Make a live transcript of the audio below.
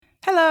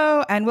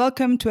Hello, and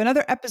welcome to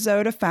another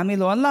episode of Family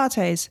Law and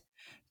Lattes.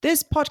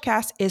 This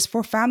podcast is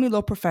for family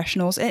law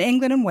professionals in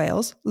England and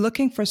Wales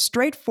looking for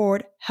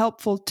straightforward,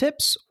 helpful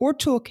tips or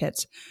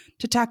toolkits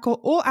to tackle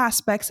all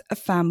aspects of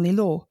family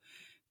law.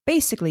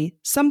 Basically,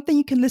 something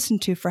you can listen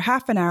to for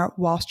half an hour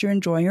whilst you're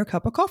enjoying your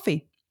cup of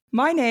coffee.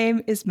 My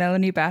name is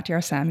Melanie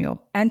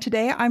Battier-Samuel, and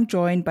today I'm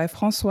joined by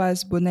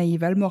Françoise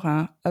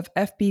Bonaille-Valmorin of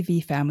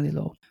FBV Family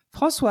Law.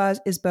 Françoise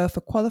is both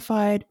a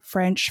qualified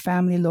French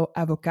family law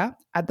avocat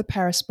at the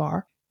Paris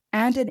Bar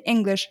and an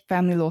English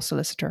family law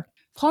solicitor.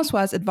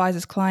 Françoise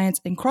advises clients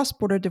in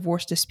cross-border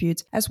divorce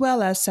disputes as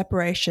well as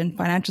separation,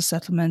 financial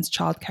settlements,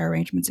 childcare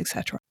arrangements,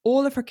 etc.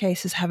 All of her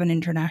cases have an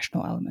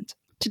international element.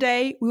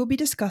 Today, we will be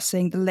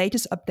discussing the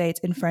latest updates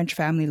in French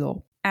family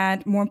law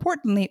and, more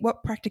importantly,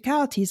 what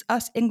practicalities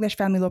us English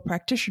family law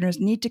practitioners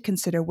need to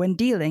consider when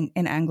dealing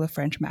in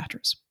Anglo-French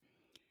matters.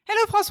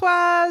 Hello,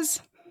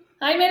 Françoise!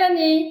 Hi,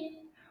 Melanie!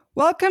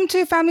 Welcome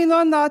to Family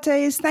Law and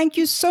Lattes. Thank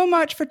you so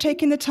much for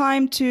taking the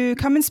time to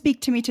come and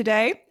speak to me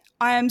today.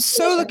 I am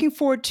so looking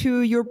forward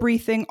to your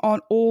briefing on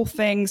all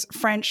things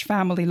French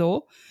family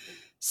law.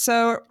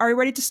 So, are you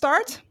ready to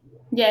start?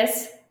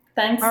 Yes,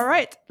 thanks. All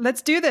right,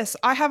 let's do this.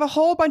 I have a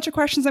whole bunch of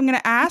questions I'm going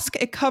to ask.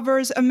 It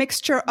covers a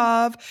mixture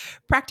of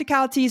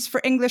practicalities for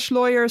English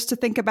lawyers to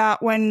think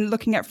about when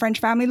looking at French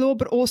family law,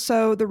 but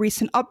also the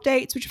recent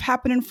updates which have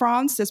happened in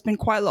France. There's been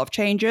quite a lot of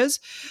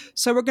changes.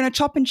 So we're going to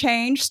chop and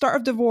change, start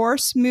with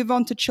divorce, move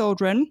on to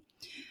children.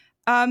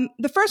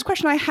 The first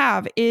question I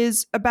have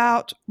is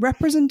about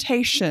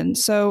representation.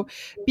 So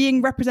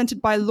being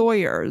represented by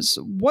lawyers,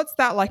 what's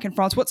that like in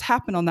France? What's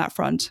happened on that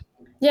front?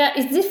 Yeah,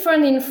 it's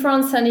different in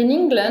France and in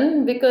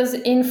England because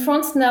in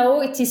France now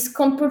it is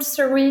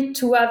compulsory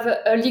to have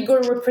a legal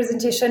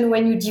representation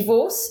when you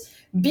divorce.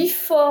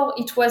 Before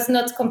it was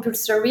not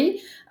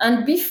compulsory,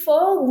 and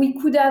before we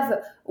could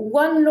have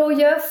one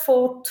lawyer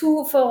for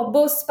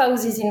both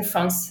spouses in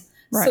France.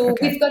 Right, so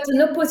okay. We've got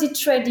an opposite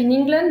trend in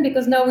England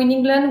because now in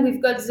England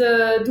we've got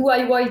the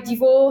DIY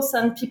divorce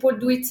and people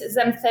do it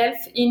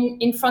themselves.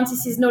 In France,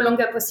 this is no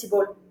longer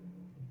possible.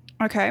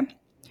 Okay.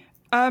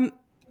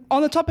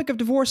 On the topic of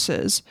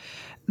divorces,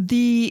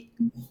 the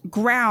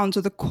grounds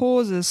or the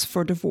causes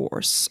for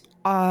divorce,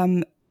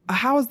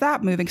 how is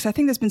that moving? Because I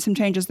think there's been some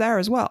changes there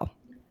as well.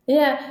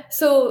 Yeah,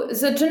 so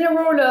the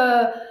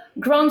general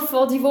ground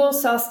for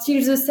divorce are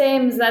still the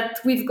same, that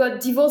we've got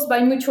divorce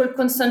by mutual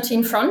consent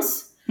in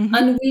France. Mm-hmm.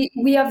 And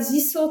we have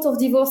this sort of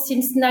divorce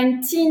since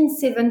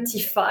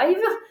 1975,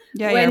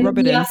 when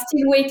we are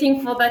still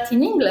waiting for that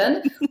in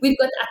England. We've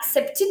got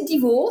accepted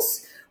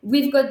divorce,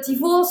 we've got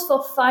divorce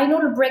for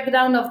final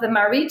breakdown of the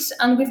marriage,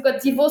 and we've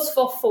got divorce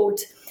for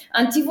fault.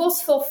 And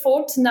divorce for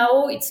fault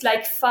now, it's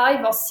like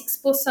 5 or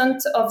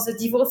 6% of the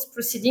divorce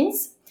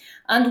proceedings.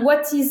 And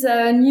what is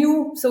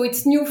new, so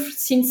it's new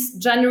since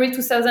January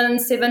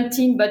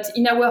 2017, but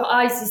in our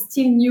eyes it's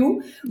still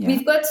new. Yeah.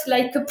 We've got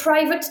like a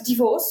private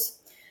divorce.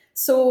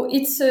 So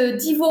it's a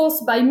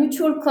divorce by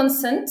mutual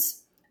consent,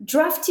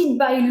 drafted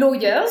by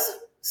lawyers.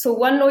 So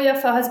one lawyer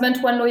for husband,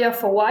 one lawyer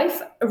for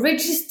wife,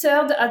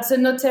 registered at the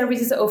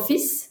notary's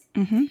office.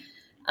 Mm-hmm.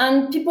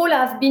 And people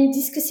have been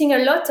discussing a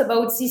lot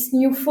about this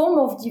new form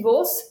of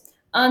divorce.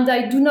 And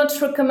I do not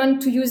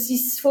recommend to use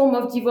this form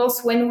of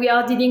divorce when we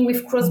are dealing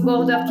with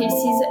cross-border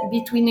cases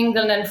between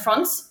England and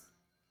France.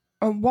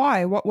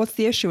 Why? What's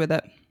the issue with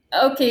it?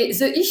 Okay,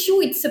 the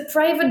issue, it's a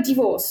private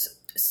divorce.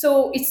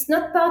 So it's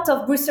not part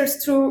of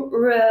Brussels II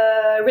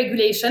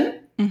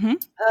regulation. Mm-hmm.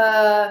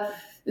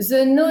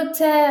 The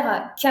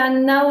notaire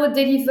can now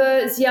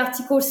deliver the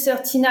Article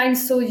 39,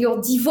 so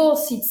your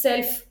divorce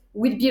itself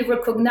will be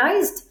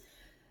recognized,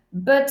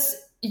 but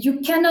you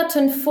cannot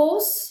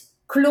enforce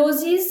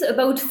clauses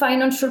about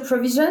financial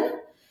provision.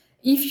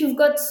 If you've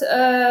got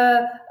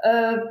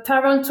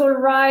parental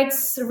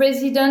rights,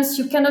 residence,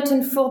 you cannot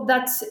enforce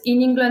that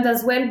in England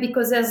as well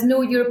because there's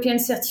no European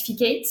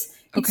certificate.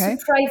 It's a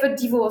private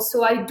divorce.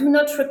 So I do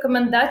not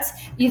recommend that.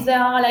 If there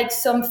are like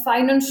some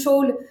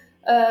financial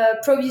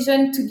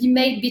provision to be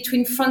made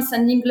between France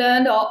and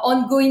England or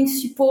ongoing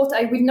support,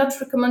 I will not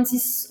recommend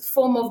this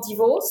form of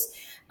divorce.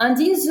 And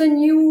in the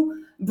new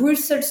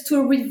Brussels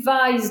II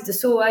revised,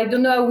 so I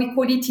don't know how we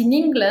call it in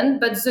England,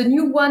 but the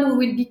new one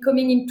will be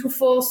coming into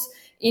force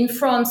in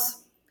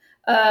France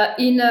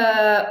in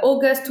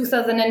August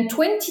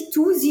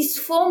 2022, this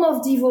form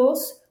of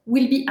divorce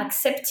will be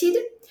accepted.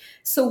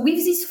 So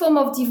with this form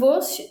of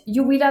divorce,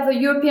 you will have a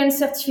European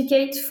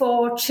certificate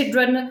for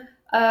children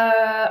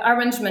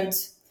arrangement.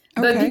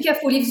 But be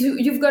careful, if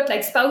you've got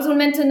like spousal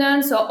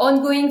maintenance or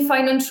ongoing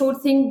financial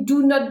thing,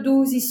 do not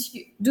do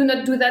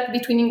that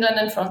between England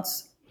and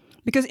France.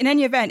 Because in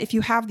any event, if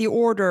you have the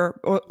order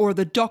or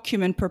the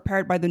document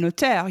prepared by the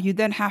notaire, you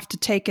then have to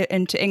take it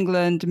into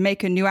England,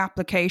 make a new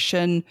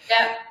application,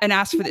 and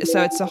ask for this.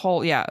 So it's a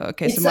whole, so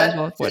might as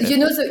well avoid it. You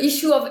know, the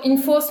issue of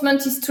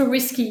enforcement is too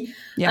risky.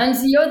 Yeah. And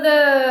the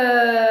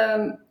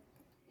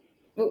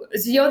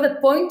other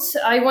point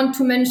I want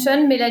to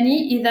mention,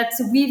 Melanie, is that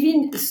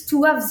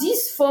to have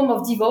this form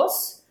of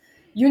divorce,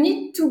 you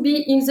need to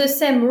be in the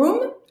same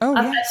room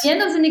at the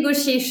end of the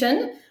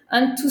negotiation.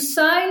 and to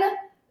sign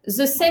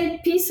the same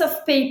piece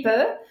of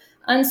paper.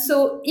 And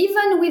so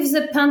even with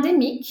the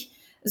pandemic,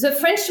 the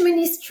French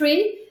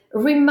ministry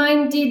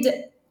reminded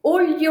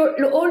all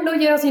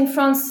lawyers in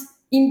France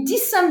in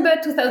December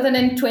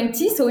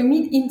 2020, so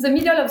in the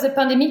middle of the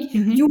pandemic,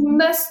 you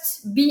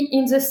must be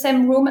in the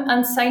same room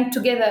and sign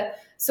together.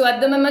 So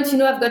at the moment,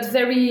 I've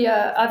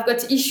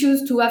got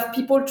issues to have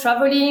people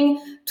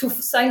traveling to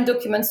sign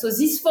documents. So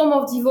this form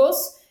of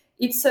divorce,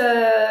 it's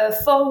a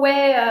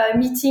four-way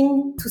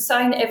meeting to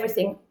sign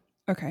everything.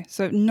 Okay,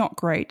 so not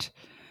great.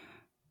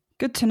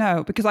 Good to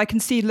know, because I can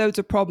see loads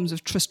of problems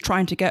of just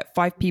trying to get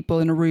 5 people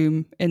in a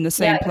room in the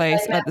same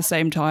place at the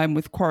same time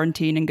with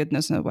quarantine and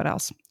goodness knows what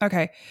else.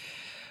 Okay.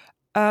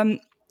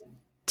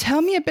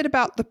 Tell me a bit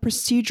about the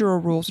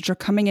procedural rules which are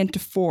coming into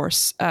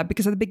force,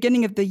 because at the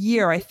beginning of the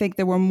year, I think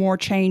there were more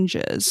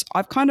changes.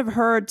 I've kind of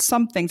heard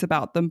some things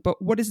about them, but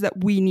what is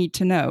that we need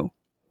to know?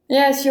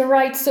 Yes, you're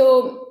right.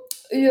 So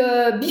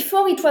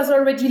before it was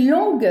already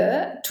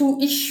longer to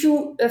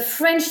issue a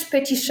French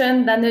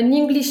petition than an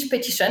English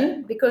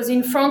petition, because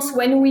in France,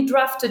 when we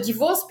draft a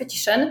divorce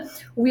petition,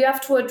 we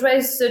have to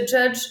address the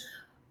judge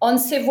on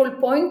several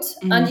points,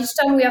 and each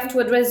time we have to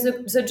address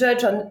the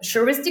judge on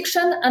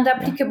jurisdiction and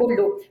applicable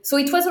law. So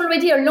it was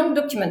already a long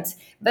document.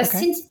 But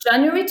since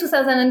January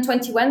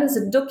 2021,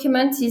 the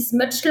document is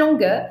much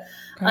longer.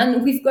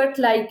 And we've got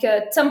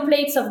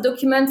templates of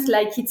documents,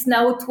 it's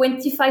now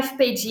 25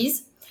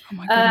 pages.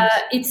 Oh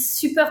it's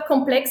super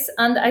complex,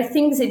 and I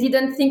think they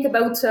didn't think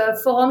about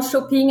forum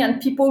shopping and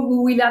people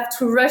who will have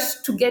to rush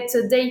to get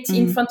a date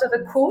in front of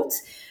a court.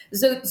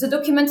 The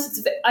document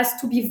has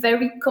to be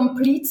very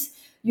complete.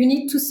 You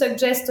need to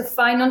suggest a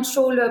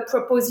financial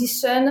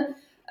proposition,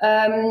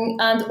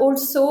 and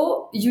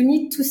also you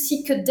need to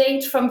seek a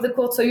date from the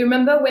court. So you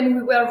remember when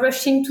we were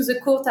rushing to the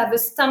court, have a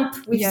stamp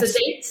with the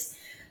date.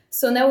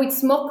 So now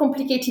it's more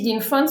complicated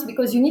in France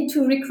because you need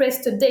to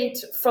request a date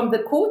from the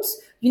court.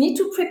 You need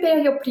to prepare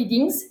your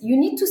pleadings. You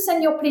need to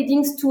send your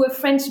pleadings to a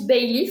French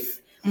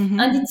bailiff.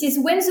 And it is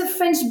when the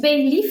French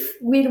bailiff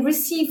will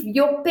receive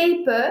your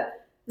paper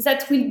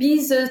that will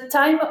be the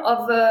time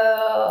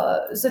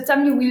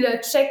you will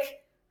check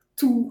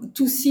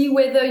to see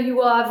whether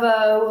you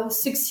have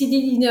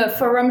succeeded in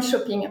forum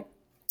shopping.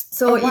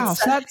 So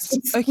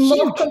it's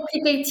more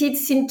complicated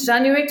since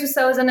January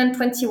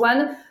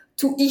 2021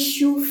 to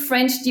issue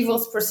French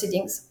divorce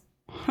proceedings.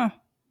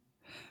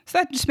 So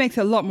that just makes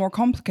it a lot more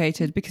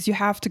complicated because you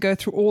have to go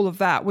through all of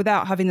that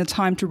without having the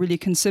time to really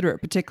consider it,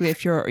 particularly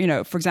if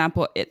you're, for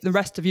example, the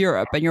rest of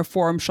Europe and you're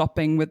forum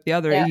shopping with the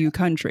other EU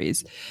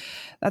countries.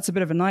 That's a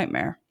bit of a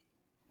nightmare.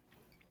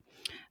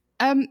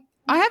 I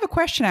have a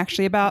question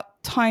actually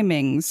about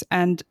timings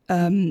and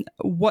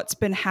what's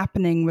been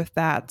happening with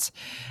that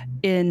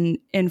in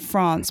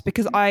France,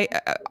 because I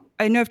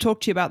know I've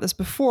talked to you about this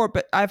before,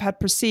 but I've had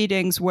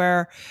proceedings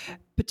where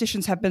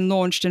petitions have been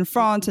launched in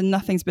France and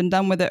nothing's been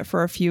done with it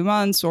for a few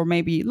months or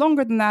maybe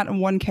longer than that. In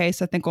one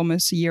case, I think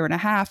almost a year and a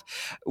half.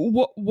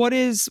 What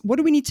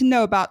do we need to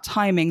know about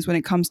timings when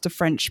it comes to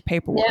French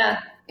paperwork? Yeah,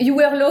 you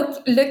were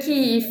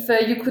lucky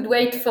if you could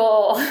wait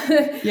for,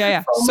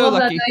 for so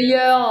more lucky. than a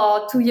year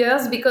or 2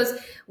 years, because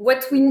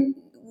what you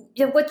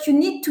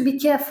need to be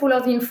careful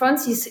of in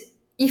France is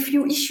if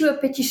you issue a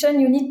petition,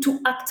 you need to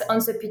act on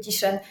the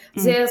petition.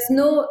 There is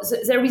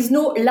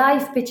no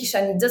live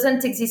petition. It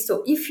doesn't exist.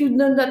 So if you do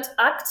not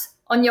act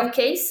on your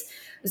case,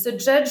 the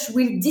judge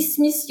will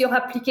dismiss your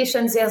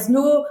application. There's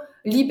no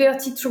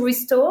liberty to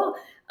restore.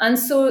 And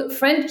so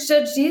French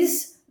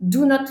judges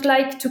do not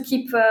like to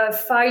keep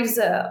files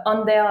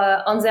on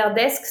their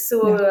desk.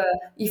 So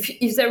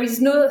if there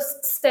is no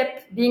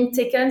step being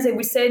taken, they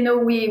will say, no,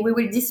 we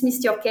will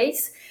dismiss your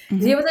case.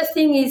 The other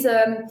thing is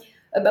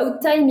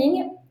about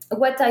timing.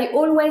 What I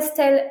always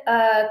tell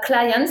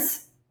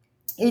clients,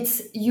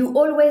 it's you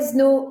always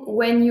know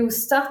when you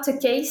start a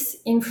case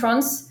in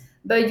France,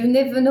 but you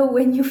never know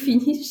when you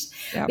finish,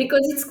 because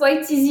it's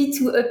quite easy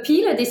to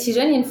appeal a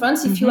decision in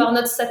France if you are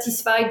not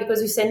satisfied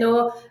because you say,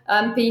 no,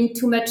 I'm paying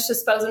too much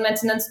spousal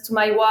maintenance to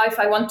my wife,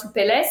 I want to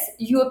pay less.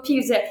 You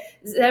appeal.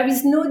 There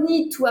is no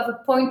need to have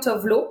a point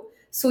of law.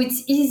 So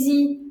it's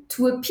easy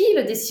to appeal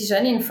a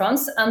decision in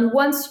France. And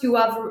once you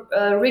have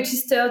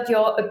registered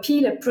your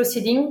appeal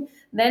proceeding,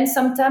 then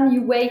sometimes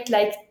you wait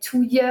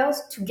 2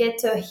 years to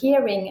get a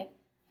hearing.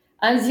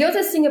 And the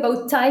other thing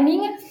about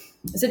timing,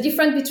 the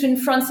difference between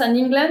France and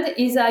England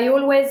is I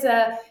always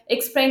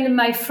explain to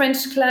my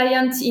French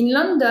client in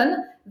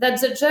London that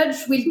the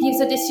judge will give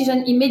the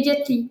decision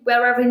immediately,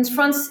 whereas in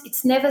France,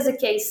 it's never the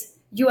case.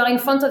 You are in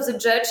front of the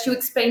judge, you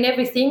explain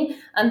everything,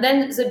 and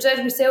then the judge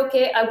will say,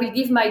 okay, I will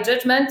give my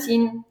judgment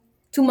in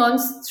 2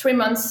 months, 3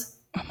 months.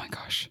 Oh my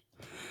gosh.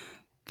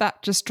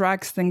 That just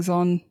drags things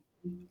on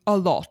a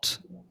lot.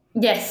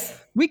 Yes.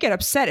 We get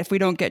upset if we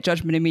don't get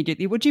judgment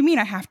immediately. What do you mean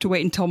I have to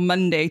wait until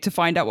Monday to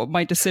find out what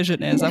my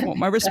decision is? I want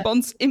my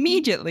response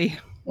immediately.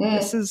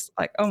 This is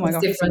oh my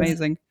gosh, it's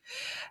amazing.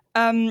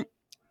 I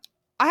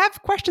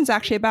have questions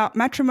actually about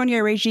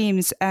matrimonial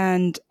regimes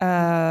and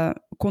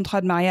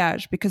contrat de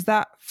mariage, because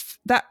that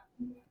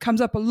comes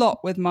up a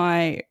lot with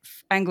my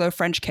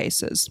Anglo-French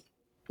cases.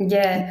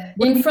 Yeah,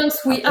 in France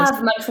we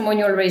have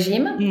matrimonial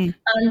regime,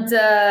 and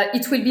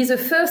it will be the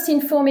first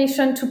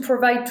information to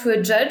provide to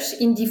a judge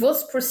in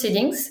divorce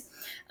proceedings.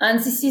 And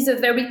this is a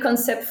very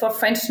concept for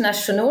French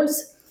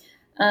nationals.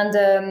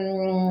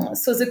 And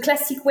so the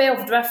classic way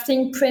of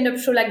drafting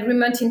prenuptial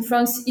agreement in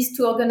France is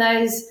to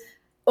organize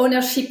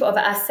ownership of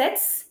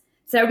assets.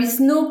 There is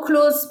no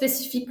clause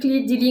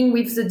specifically dealing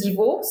with the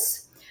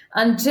divorce.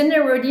 And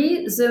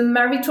generally, the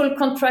marital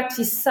contract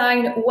is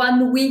signed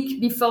 1 week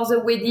before the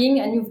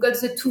wedding, and you've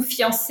got the two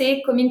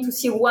fiancés coming to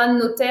see one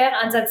notaire,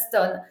 and that's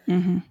done.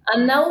 Mm-hmm.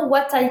 And now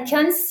what I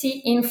can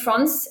see in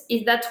France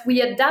is that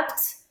we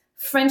adapt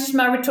French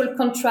marital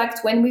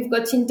contract when we've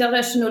got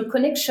international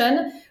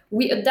connection.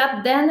 We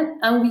adapt them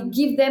and we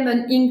give them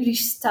an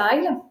English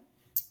style.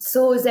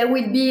 So there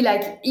will be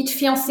like each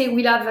fiancé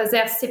will have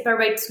their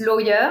separate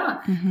lawyer,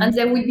 and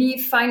there will be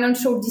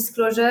financial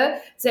disclosure.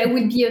 There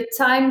will be a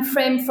time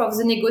frame for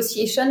the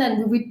negotiation,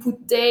 and we will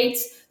put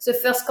dates. The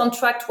first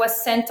contract was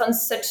sent on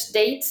such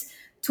date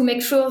to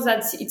make sure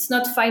that it's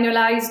not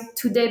finalized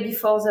today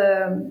before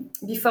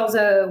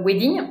the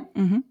wedding.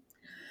 Mm-hmm.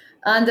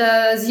 And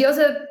the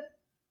other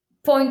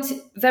point,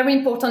 very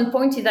important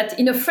point, is that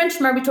in a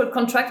French marital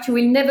contract, you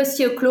will never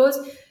see a clause.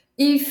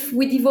 If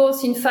we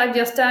divorce in 5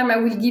 years' time, I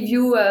will give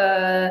you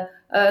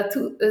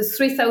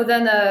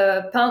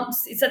 3,000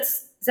 pounds.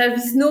 There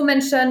is no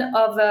mention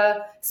of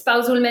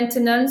spousal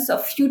maintenance,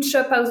 of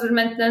future spousal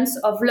maintenance,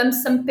 of lump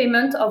sum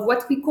payment, of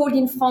what we call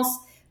in France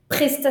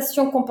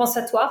prestation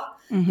compensatoire,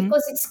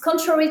 because it's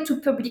contrary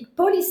to public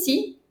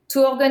policy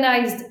to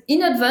organize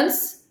in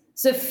advance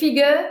the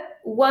figure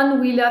one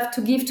will have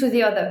to give to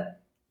the other.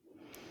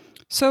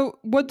 So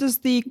what does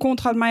the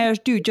contrat de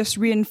mariage do? Just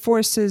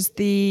reinforces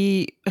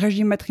the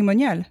régime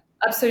matrimonial?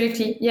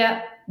 Absolutely,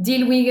 yeah.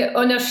 Deal with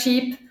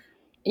ownership,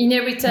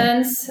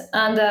 inheritance,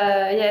 and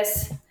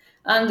yes.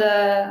 And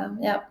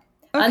yeah.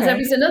 Okay. And there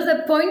is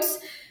another point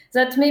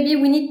that maybe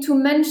we need to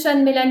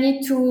mention,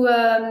 Melanie, to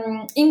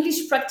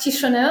English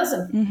practitioners,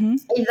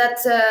 is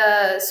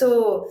that,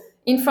 so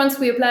in France,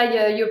 we apply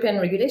European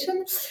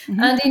regulation.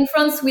 And in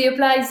France, we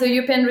apply the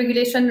European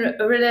regulation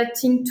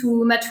relating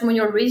to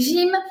matrimonial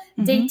regime,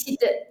 dated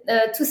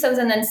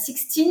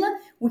 2016.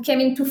 We came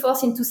into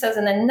force in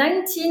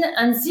 2019.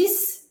 And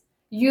this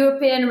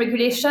European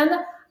regulation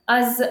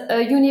has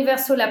a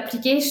universal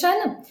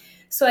application.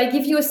 So I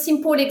give you a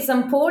simple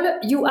example.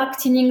 You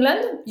act in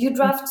England. You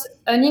draft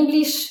an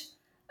English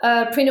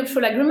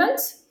prenuptial agreement.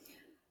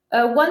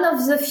 One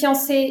of the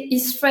fiancés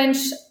is French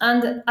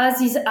and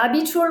has his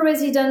habitual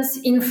residence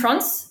in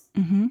France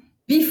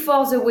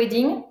before the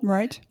wedding.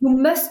 Right. You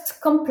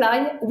must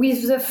comply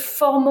with the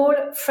formal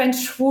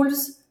French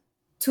rules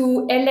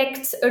to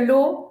elect a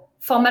law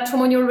for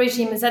matrimonial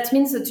regime. That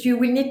means that you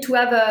will need to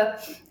have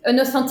an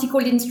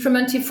authentical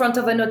instrument in front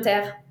of a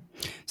notaire.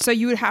 So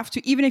you would have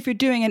to, even if you're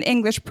doing an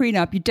English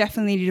prenup, you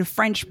definitely need a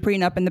French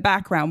prenup in the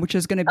background, which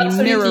is going to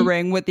be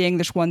mirroring what the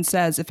English one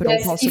says, if at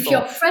all possible. If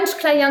your French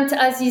client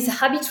has his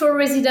habitual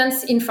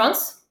residence in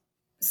France,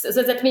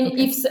 so that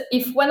means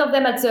if one of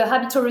them has a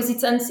habitual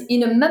residence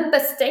in a member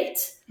state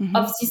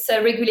of this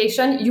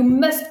regulation, you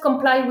must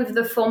comply with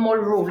the formal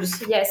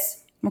rules.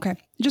 Yes. Okay.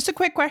 Just a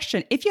quick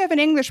question. If you have an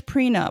English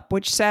prenup,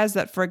 which says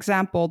that, for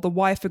example, the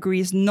wife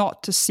agrees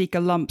not to seek a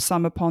lump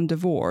sum upon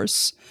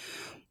divorce,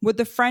 would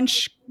the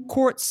French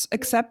courts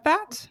accept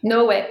that?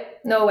 No way.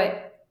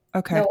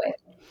 Okay. No way.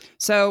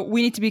 So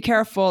we need to be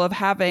careful of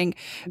having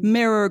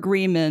mirror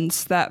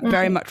agreements that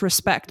very much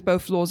respect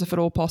both laws, if at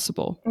all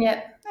possible.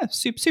 Yeah.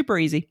 Super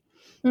easy.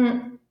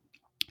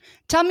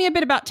 Tell me a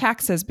bit about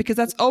taxes, because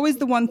that's always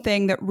the one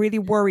thing that really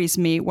worries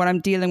me when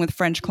I'm dealing with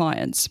French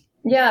clients.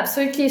 Yeah,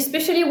 absolutely.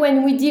 Especially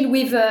when we deal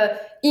with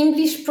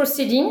English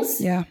proceedings.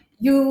 Yeah.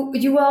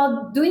 You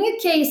are doing a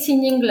case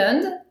in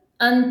England,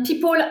 and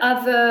people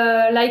have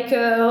like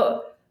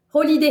a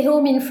holiday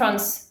home in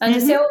France, and they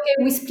say, okay,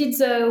 we split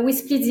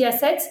the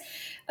assets.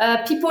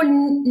 People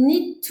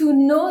need to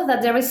know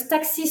that there is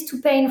taxes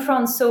to pay in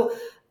France. So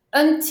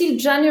until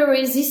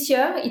January this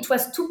year, it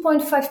was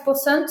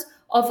 2.5%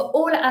 of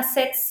all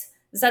assets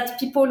that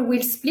people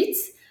will split.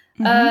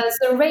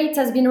 The rate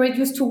has been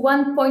reduced to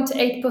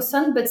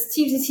 1.8%, but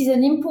still this is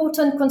an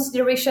important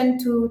consideration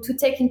to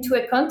take into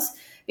account.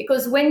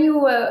 Because when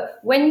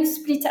you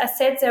split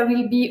assets, there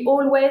will be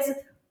always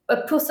a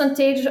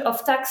percentage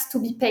of tax to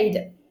be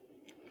paid.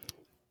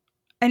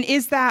 And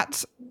is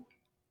that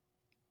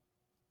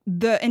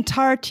the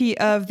entirety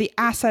of the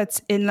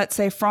assets in, let's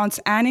say, France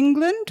and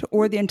England,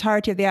 or the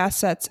entirety of the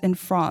assets in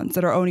France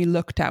that are only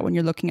looked at when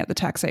you're looking at the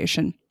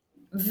taxation?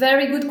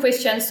 Very good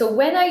question. So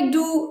when I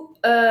do,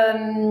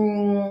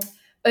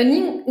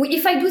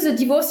 if I do the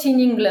divorce in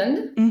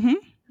England,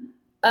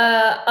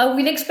 I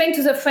will explain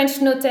to the French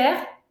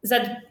notaire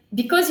that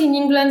because in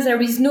England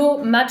there is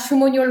no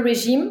matrimonial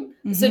regime,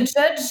 the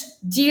judge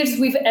deals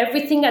with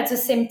everything at the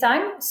same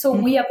time. So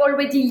we have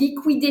already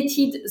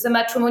liquidated the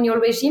matrimonial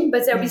regime,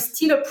 but there is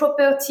still a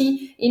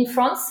property in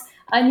France,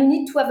 and you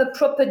need to have a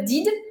proper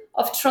deed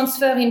of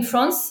transfer in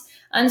France.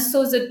 And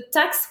so the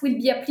tax will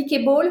be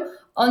applicable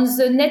on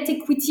the net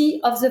equity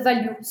of the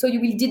value. So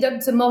you will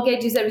deduct the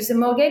mortgage if there is a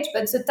mortgage,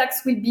 but the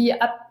tax will be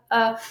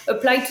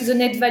applied to the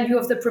net value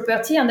of the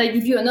property. And I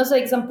give you another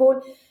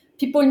example.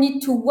 People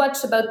need to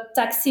watch about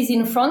taxes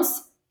in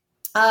France.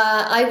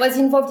 I was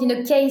involved in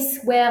a case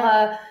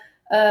where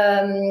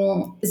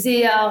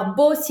they are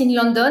both in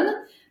London,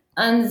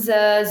 and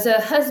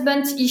the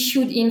husband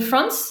issued in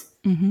France.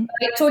 Mm-hmm.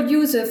 I told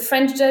you the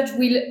French judge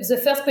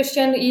the first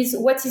question is,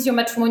 what is your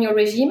matrimonial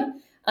regime?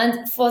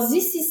 And for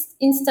this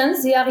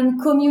instance, they are in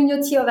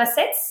community of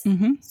assets.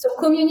 Mm-hmm. So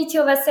community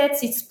of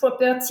assets, it's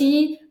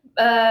property,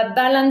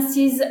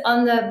 balances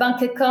on the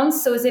bank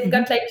accounts. So they've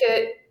got like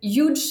a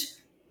huge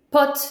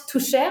pot to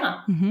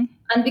share. Mm-hmm.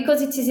 And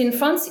because it is in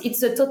France,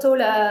 it's a total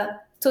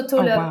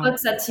pot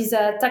that is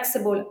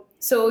taxable.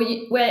 So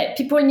where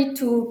people need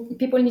to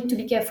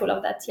be careful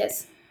of that.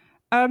 Yes.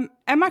 Am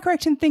I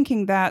correct in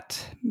thinking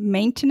that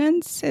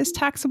maintenance is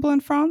taxable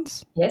in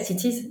France? Yes,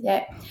 it is.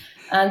 Yeah.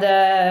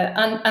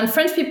 And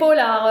French people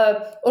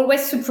are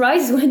always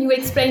surprised when you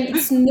explain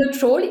it's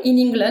neutral in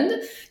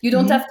England. You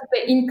don't have to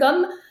pay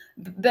income.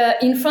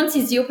 But in France,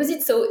 it's the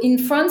opposite. So in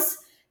France,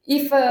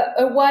 if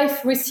a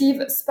wife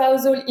receives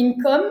spousal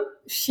income,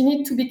 she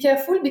needs to be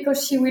careful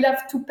because she will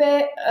have to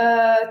pay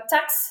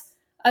tax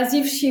as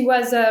if she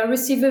was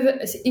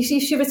if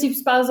she receives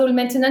spousal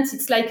maintenance.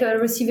 It's like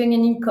receiving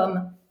an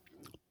income.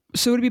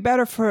 So it would be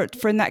better for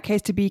in that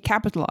case to be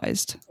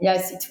capitalized?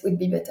 Yes, it would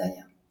be better,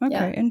 yeah.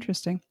 Okay,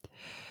 interesting.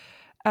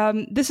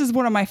 This is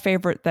one of my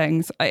favorite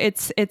things.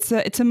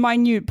 It's a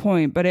minute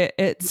point, but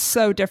it's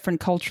so different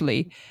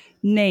culturally.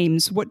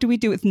 Names. What do we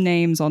do with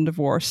names on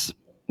divorce?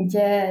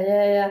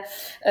 Yeah.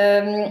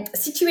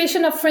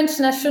 Situation of French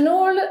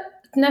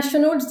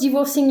nationals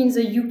divorcing in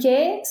the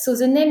UK. So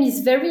the name is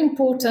very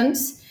important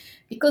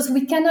because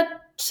we cannot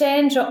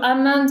change or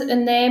amend a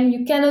name.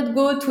 You cannot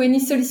go to any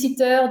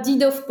solicitor,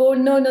 deed of poll.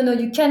 No.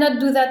 You cannot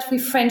do that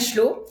with French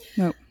law.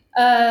 No.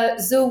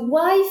 The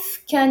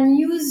wife can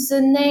use the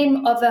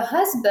name of her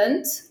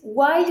husband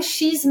while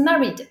she's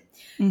married.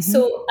 Mm-hmm.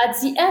 So at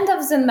the end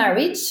of the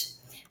marriage,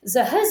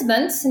 the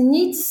husband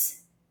needs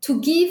to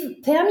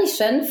give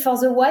permission for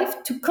the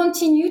wife to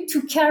continue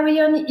to carry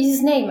on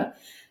his name.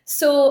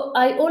 So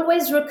I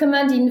always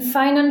recommend in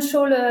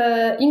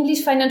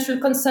English financial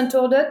consent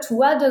order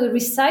to add a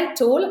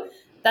recital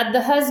that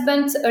the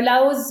husband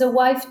allows the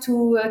wife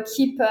to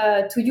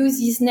to use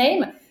his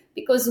name,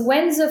 because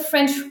when the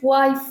French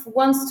wife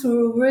wants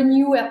to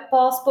renew her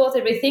passport,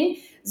 everything,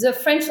 the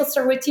French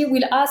authority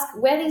will ask,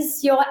 where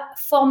is your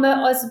former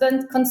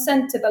husband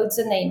consent about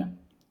the name?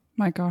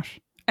 My gosh.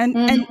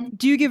 And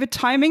do you give a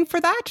timing for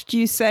that? Do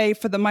you say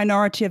for the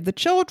minority of the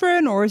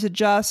children, or is it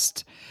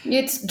just...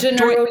 It's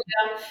general.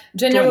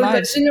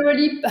 But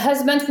generally,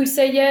 husband will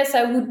say, yes,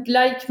 I would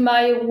like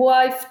my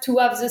wife to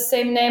have the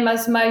same name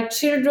as my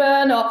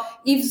children. Or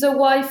if the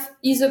wife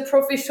is a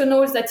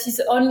professional that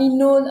is only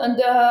known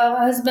under her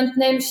husband's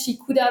name, she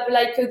could have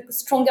like a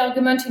strong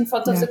argument in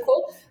front of the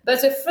court.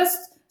 But the first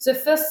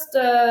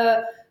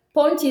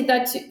point is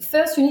that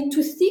first you need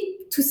to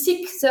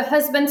seek the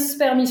husband's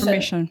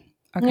permission.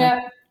 Okay.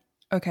 Yeah.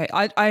 Okay.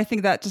 I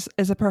think that just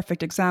is a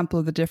perfect example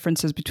of the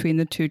differences between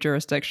the two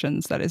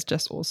jurisdictions. That is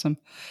just awesome.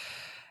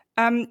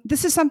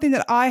 This is something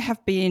that I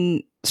have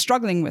been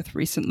struggling with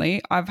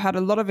recently. I've had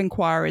a lot of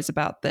inquiries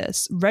about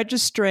this,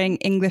 registering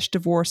English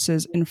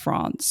divorces in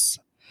France.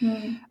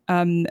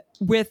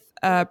 With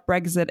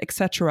Brexit,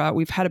 etc.,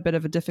 we've had a bit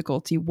of a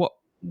difficulty.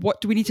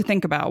 What do we need to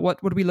think about?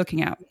 What are we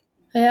looking at?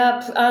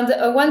 Yeah,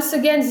 and once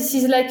again, this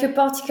is like a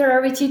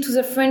particularity to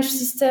the French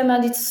system,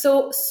 and it's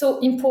so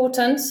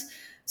important.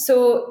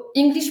 So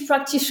English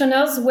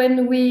practitioners,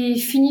 when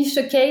we finish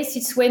a case,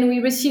 it's when we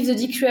receive the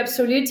decree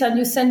absolute and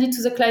you send it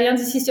to the client.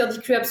 This is your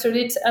decree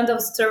absolute, end of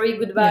story,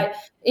 goodbye. Yeah.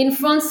 In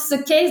France,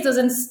 the case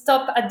doesn't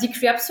stop at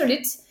decree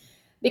absolute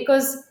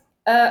because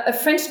a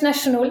French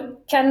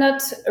national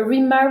cannot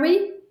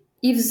remarry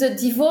if the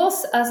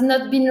divorce has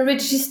not been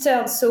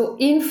registered. So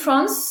in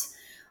France,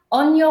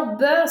 on your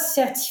birth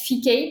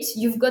certificate,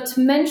 you've got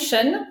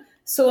mention.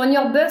 So on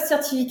your birth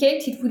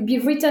certificate, it will be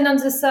written on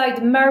the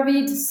side,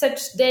 married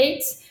such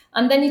date,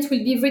 and then it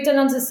will be written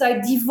on the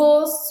side,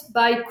 divorced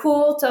by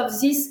court of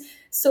this.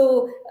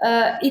 So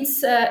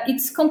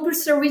it's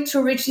compulsory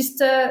to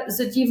register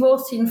the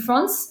divorce in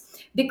France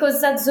because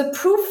that's the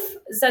proof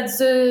that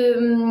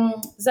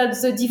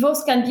the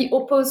divorce can be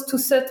opposed to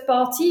third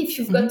party if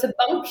you've got a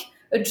bank,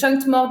 a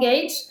joint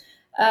mortgage.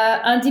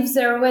 And if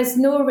there was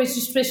no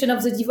registration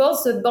of the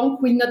divorce, the bank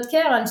will not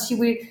care, and she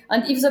will.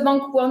 And if the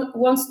bank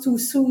wants to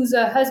sue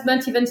the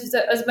husband, even if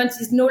the husband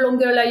is no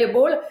longer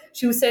liable,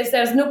 she will say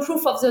there's no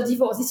proof of the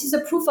divorce. This is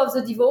a proof of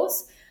the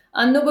divorce,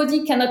 and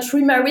nobody cannot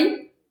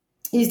remarry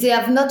if they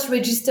have not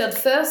registered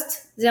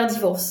first their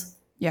divorce.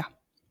 Yeah.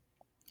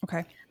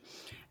 Okay.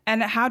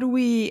 And how do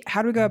we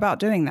go about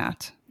doing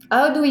that?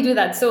 How do we do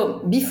that? So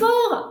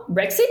before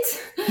Brexit,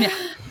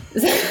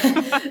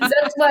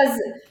 that was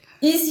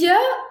easier,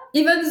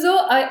 even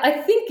though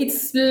I think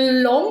it's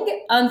long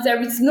and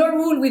there is no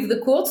rule with the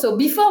court. So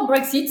before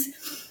Brexit,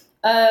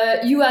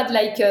 you had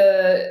like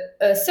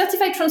a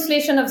certified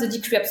translation of the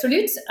decree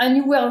absolute, and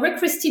you were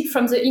requested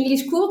from the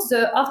English court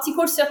the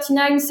Article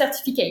 39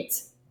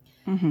 certificate.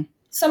 Mm-hmm.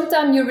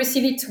 Sometimes you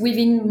receive it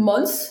within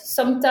months.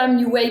 Sometimes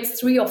you wait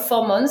 3 or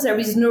 4 months. There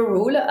is no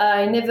rule.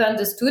 I never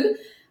understood.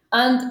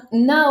 And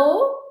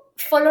now,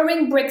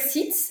 following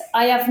Brexit,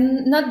 I have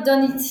not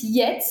done it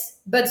yet,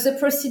 but the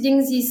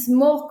proceedings is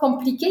more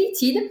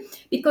complicated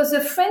because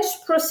the French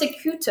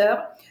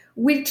prosecutor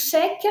will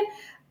check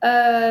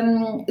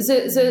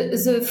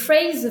the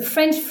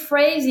French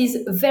phrase is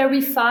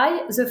verify.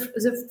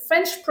 The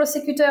French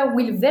prosecutor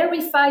will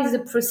verify the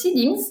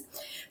proceedings.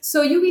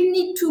 So you will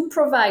need to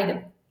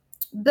provide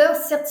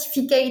birth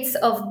certificates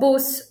of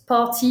both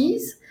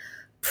parties,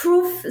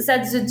 proof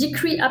that the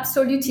decree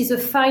absolute is a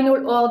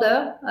final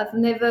order. I've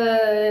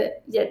never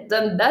yet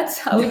done that.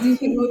 How do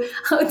you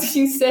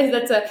say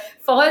that?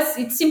 For us,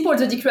 it's simple.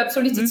 The decree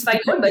absolute is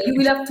final, but you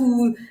will have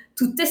to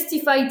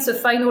testify it's a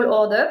final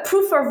order.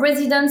 Proof of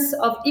residence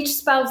of each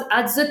spouse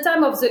at the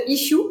time of the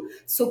issue.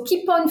 So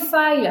keep on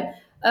file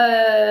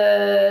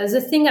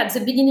the thing at the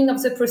beginning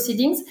of the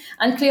proceedings,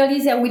 and clearly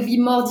there will be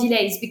more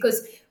delays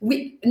because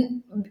we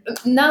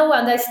now,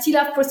 and I still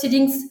have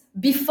proceedings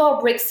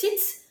before Brexit,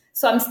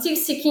 so I'm still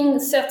seeking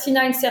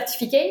 39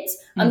 certificates.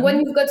 And Mm-hmm. when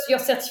you've got your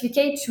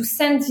certificate, you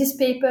send this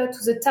paper to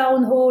the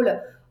town hall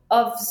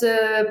of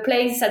the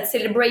place that's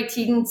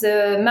celebrating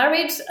the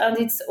marriage, and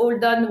it's all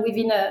done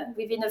within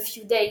a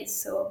few days.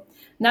 So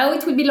now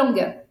it will be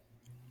longer.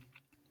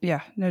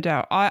 Yeah, no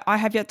doubt. I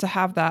have yet to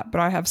have that,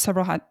 but I have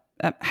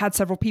had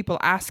several people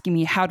asking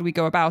me, how do we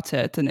go about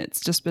it? And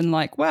it's just been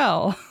like,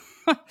 well,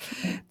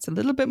 it's a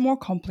little bit more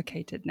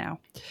complicated now.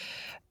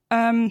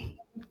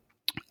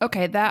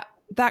 Okay,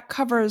 that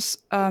covers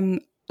a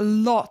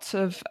lot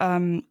of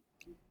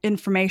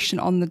information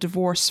on the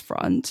divorce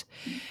front.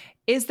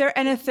 Is there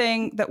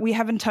anything that we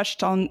haven't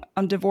touched on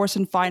divorce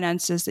and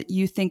finances that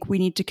you think we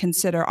need to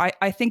consider?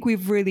 I think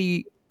we've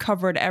really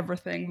covered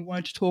everything we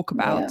wanted to talk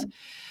about.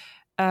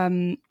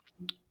 Yeah.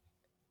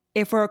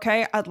 If we're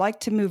okay, I'd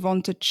like to move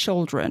on to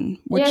children,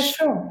 which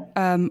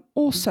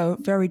also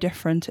very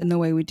different in the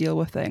way we deal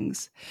with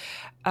things.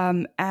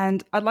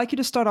 And I'd like you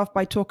to start off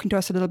by talking to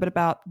us a little bit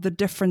about the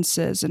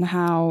differences and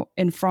how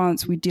in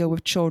France we deal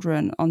with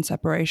children on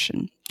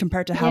separation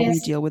compared to how we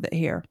deal with it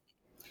here.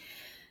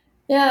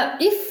 Yeah,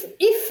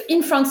 if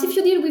in France, if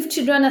you deal with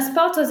children as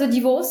part of the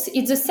divorce,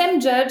 it's the same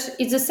judge,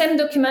 it's the same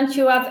document,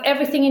 you have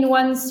everything in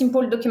one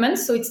simple document,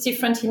 so it's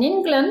different in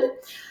England.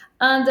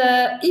 And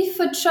if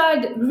a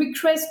child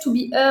requests to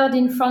be heard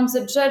in France,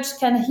 the judge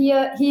can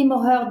hear him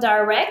or her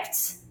direct.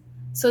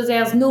 So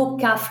there's no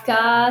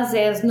Kafka,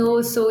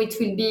 so it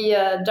will be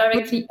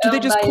directly. Do they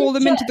just call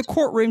them into the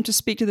courtroom to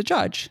speak to the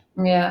judge?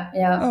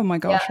 Yeah. Oh my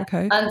gosh,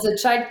 okay. And the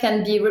child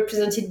can be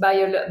represented by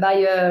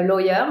a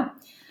lawyer.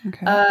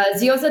 Okay.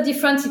 The other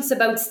difference, it's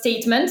about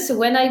statements. So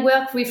when I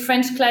work with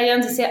French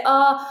clients, they say,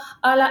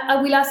 I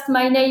will ask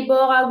my neighbor,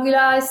 I will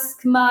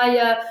ask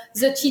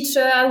the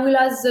teacher, I will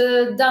ask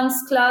the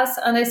dance class.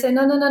 And I say,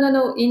 no.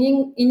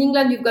 In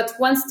England, you've got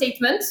one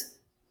statement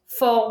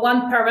for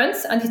one parent,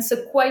 and it's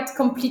a quite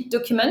complete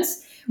document.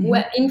 Mm-hmm.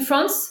 Where in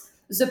France,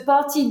 the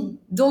party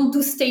don't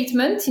do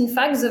statement. In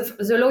fact,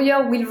 the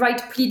lawyer will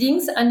write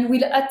pleadings, and you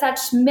will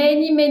attach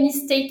many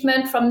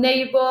statements from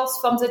neighbors,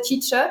 from the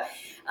teacher.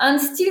 And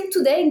still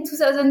today, in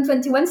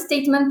 2021,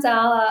 statements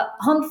are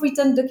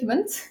handwritten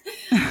documents.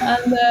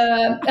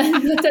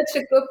 And you attach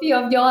a copy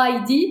of your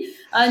ID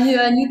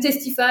and you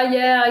testify,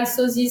 I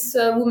saw this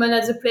woman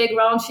at the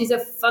playground. She's a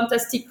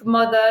fantastic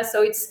mother.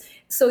 So it's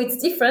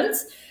different.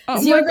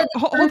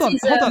 Hold on.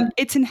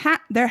 It's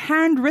they're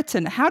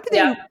handwritten. How do they...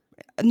 Yeah.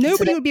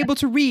 Nobody will be able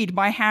to read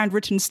my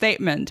handwritten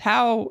statement.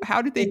 How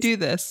did they do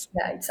this?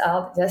 Yeah, it's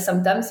hard. Yeah,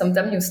 sometimes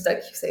you're stuck.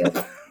 You say,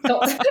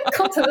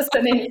 can't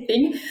understand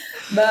anything.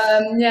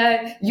 But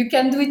you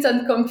can do it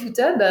on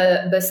computer.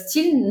 But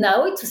still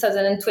now, in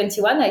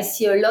 2021, I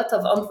see a lot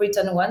of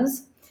handwritten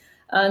ones.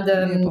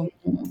 And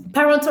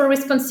parental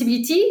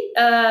responsibility.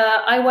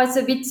 I was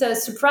a bit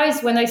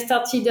surprised when I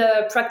started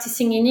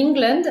practicing in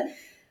England,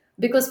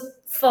 because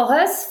for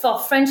us, for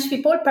French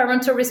people,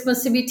 parental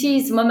responsibility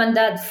is mom and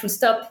dad, full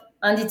stop.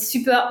 And it's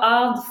super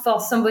hard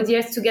for somebody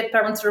else to get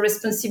parental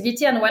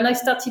responsibility. And when I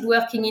started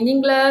working in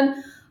England,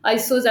 I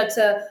saw that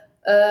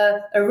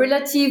a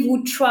relative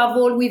would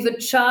travel with a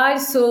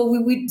child. So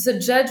the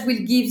judge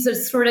will give the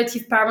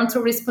relative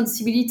parental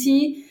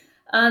responsibility.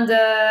 And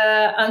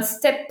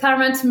step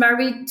parents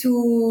married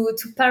to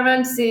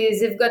parents,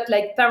 they've got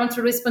like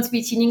parental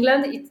responsibility in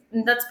England.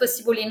 That's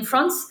possible in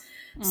France.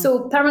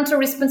 So parental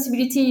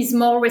responsibility is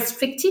more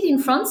restricted in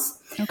France.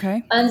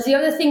 Okay. And the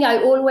other thing I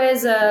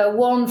always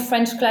warn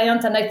French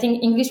clients, and I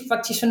think English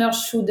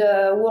practitioners should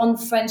warn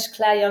French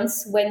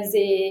clients when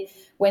they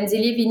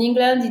live in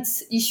England,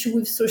 it's issue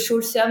with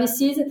social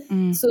services.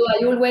 So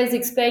I always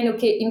explain,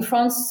 okay, in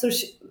France,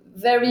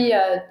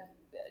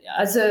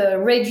 as a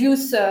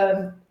reduced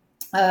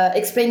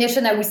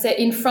explanation, I would say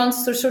in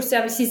France, social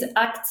services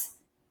act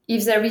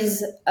if there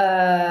is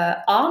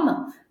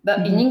harm.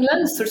 But in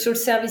England, social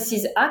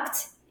services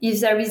act if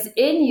there is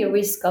any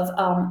risk of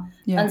harm.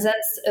 Yeah. And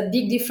that's a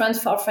big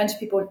difference for French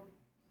people.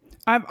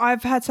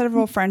 I've had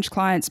several French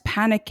clients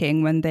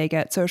panicking when they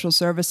get social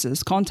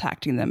services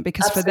contacting them,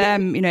 because Absolutely. for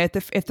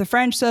them, if the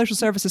French social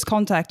services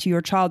contact you,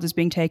 your child is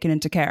being taken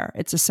into care.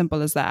 It's as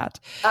simple as that.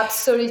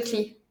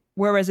 Absolutely.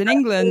 Whereas in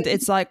England,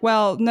 it's like,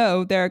 well,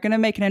 no, they're going to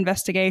make an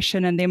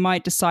investigation and they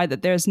might decide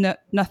that there's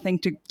nothing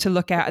to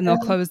look at and they'll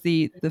close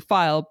the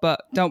file,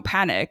 but don't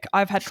panic.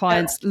 I've had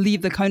clients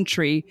leave the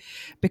country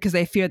because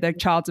they fear their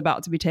child's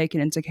about to be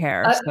taken into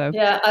care.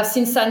 Yeah, I've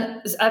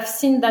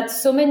seen that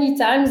so many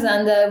times,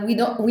 and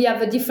we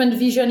have a different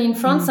vision in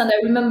France. And I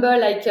remember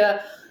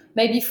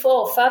maybe 4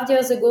 or 5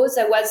 years ago,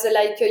 there was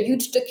a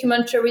huge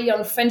documentary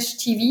on French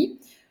TV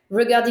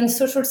regarding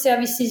social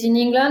services in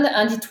England,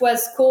 and it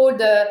was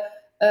called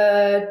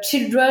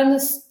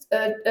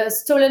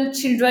stolen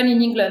children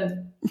in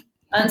England.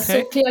 And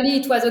so clearly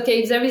it was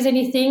if there is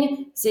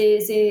anything, they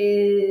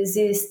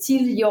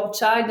steal your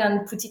child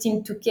and put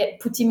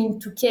him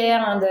into care.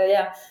 And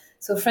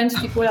so French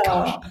people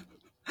are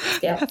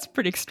scared. That's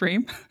pretty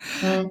extreme.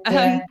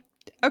 Yeah.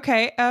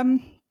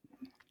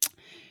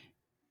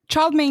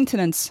 Child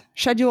maintenance,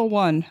 Schedule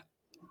 1.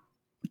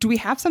 Do we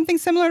have something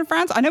similar in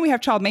France? I know we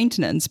have child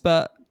maintenance,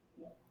 but...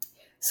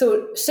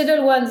 So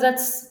Schedule 1,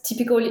 that's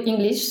typical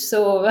English.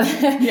 So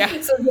yeah.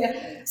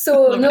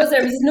 So no,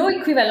 there is no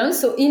equivalent.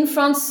 So in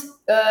France,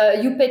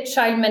 you pay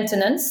child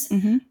maintenance,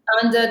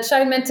 and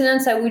child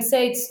maintenance, I would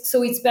say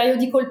it's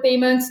periodical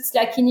payments. It's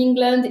like in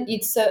England,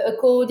 it's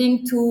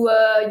according to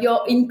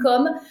your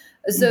income.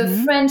 The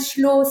French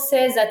law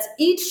says that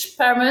each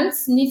parent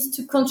needs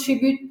to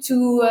contribute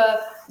to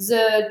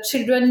the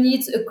children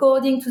needs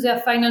according to their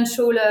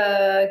financial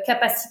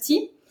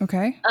capacity.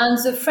 Okay. And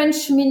the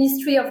French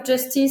Ministry of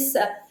Justice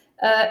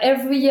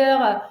every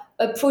year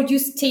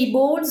produce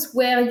tables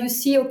where you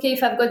see,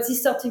 if I've got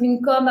this sort of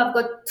income, I've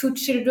got 2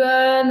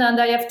 children, and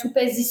I have to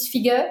pay this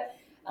figure,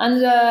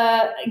 and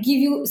give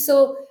you.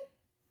 So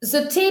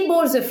the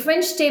table, the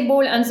French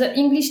table and the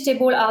English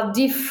table are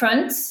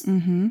different.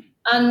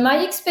 And my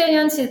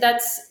experience is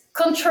that,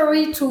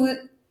 contrary to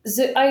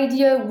the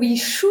idea we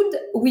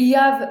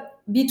have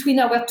between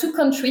our 2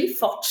 countries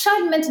for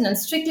child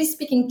maintenance, strictly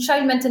speaking,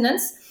 child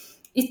maintenance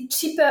is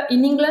cheaper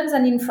in England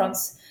than in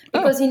France.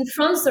 Because in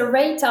France, the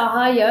rates are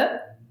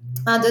higher.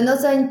 And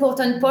another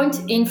important point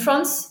in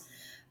France,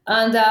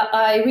 and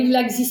I really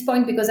like this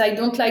point because I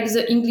don't like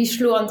the English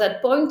law on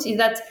that point, is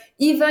that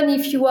even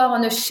if you are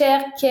on a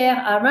shared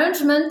care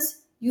arrangement,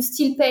 you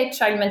still pay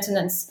child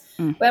maintenance.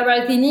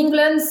 Whereas in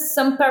England,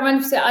 some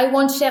parents say, I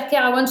want shared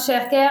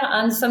care.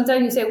 And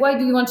sometimes you say, why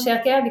do you want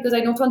shared care? Because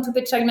I don't want to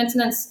pay child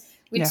maintenance,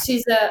 which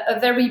is a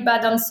very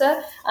bad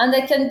answer. And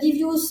I can give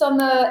you some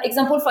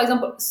example. For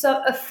example,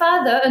 so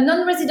a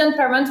non-resident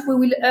parent who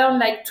will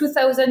earn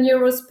 2,000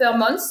 euros per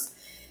month,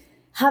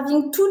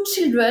 having 2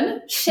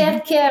 children,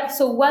 shared care,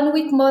 so 1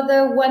 week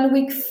mother, 1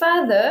 week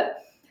father,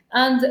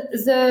 and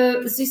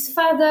this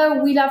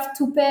father will have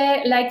to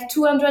pay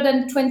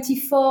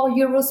 224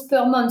 euros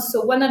per month,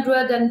 so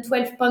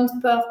 112 pounds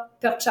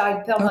per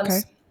child per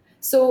month.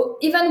 So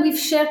even with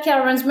shared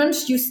care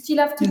arrangements, you still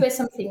have to pay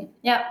something.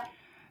 Yeah.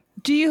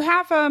 Do you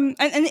have and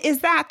is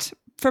that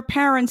for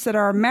parents that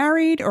are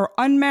married or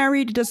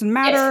unmarried? It doesn't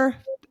matter.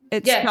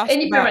 Yes.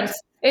 Any parents.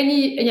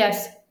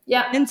 Yes.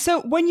 Yeah. And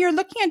so when you're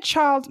looking at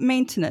child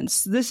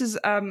maintenance, this is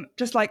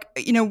just like,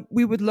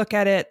 we would look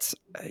at it,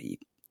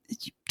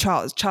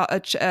 child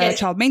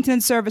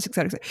maintenance service, et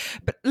cetera, et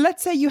cetera. But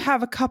let's say you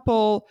have a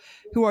couple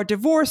who are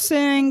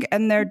divorcing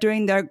and they're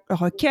doing their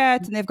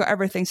requête and they've got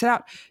everything set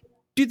out.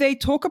 Do they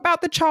talk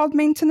about the child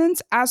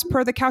maintenance as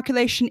per the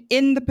calculation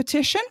in the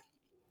petition?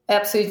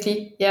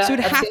 Absolutely. Yeah. So it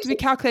have to be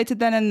calculated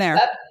then and there.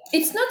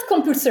 It's not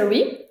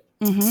compulsory.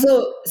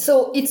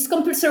 So it's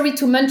compulsory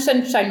to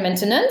mention child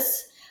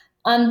maintenance.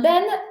 And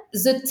then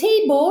the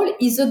table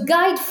is a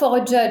guide for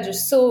a judge.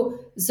 So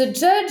the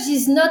judge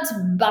is not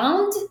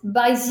bound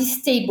by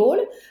this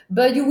table,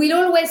 but you will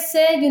always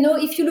say,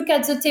 if you look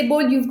at the table,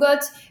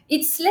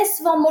 it's less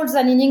formal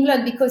than in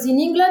England, because in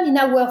England, in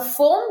our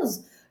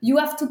forms, you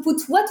have to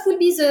put what will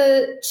be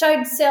the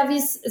child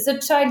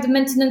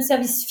maintenance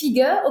service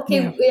figure,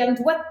 and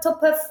what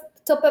top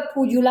up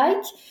would you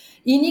like?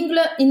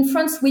 In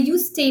France, we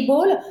use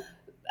table.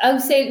 I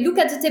would say, look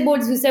at the table.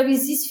 There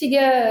is this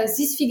figure.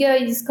 This figure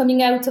is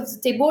coming out of the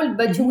table,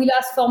 but you will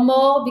ask for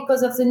more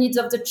because of the needs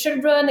of the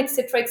children,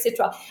 etc.,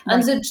 etc.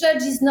 And the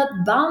judge is not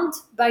bound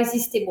by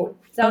this table.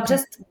 They are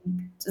just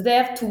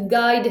there to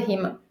guide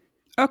him.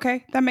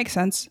 Okay, that makes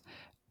sense.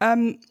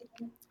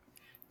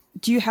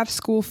 Do you have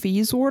school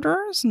fees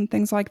orders and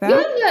things like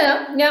that?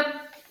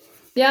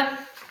 Yeah.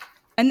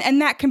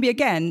 And that can be,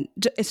 again,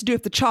 it's to do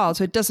with the child.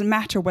 So it doesn't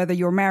matter whether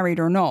you're married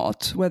or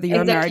not, whether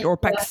you're married or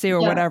PECSE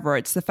or whatever.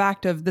 It's the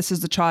fact of this is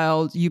the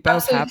child, you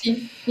both have.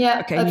 Yeah.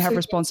 Okay, and you have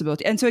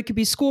responsibility. And so it could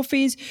be school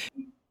fees,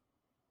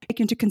 take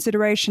into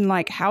consideration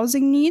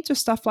housing needs or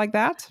stuff like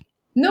that?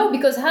 No,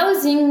 because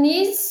housing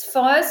needs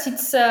for us,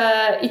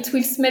 it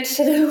will smell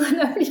Schedule 1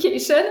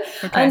 application.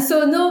 And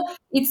so no,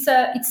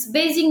 it's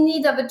basic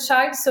need of a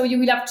child. So you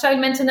will have child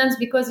maintenance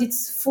because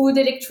it's food,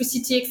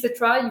 electricity,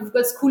 etc. You've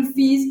got school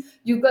fees,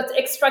 you've got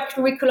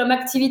extracurriculum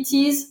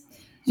activities,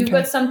 you've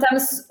got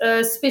sometimes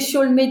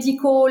special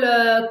medical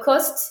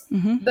costs,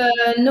 but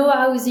no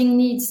housing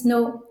needs,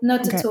 no,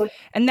 not at all.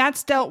 And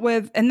that's dealt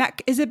with, and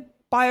that is it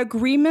by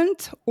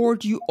agreement, or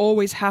do you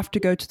always have to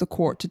go to the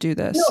court to do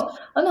this?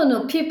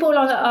 No. People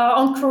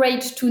are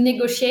encouraged to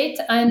negotiate,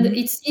 and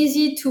it's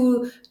easy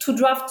to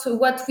draft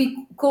what we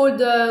call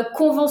the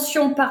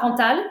convention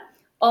parentale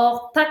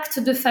or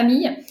pacte de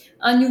famille,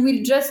 and you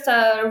will just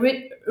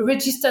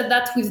register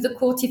that with the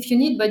court if you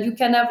need, but you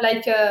can have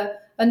like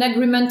an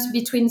agreement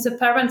between the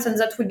parents, and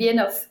that will be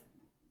enough.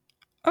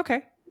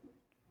 Okay.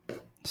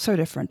 So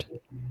different.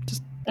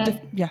 Just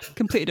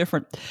completely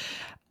different.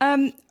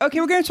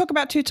 Okay, we're going to talk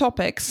about two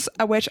topics,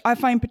 which I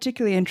find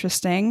particularly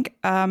interesting,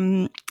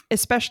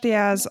 especially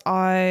as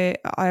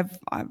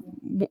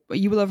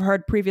you will have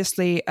heard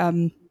previously,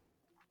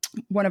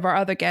 one of our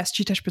other guests,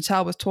 Jitesh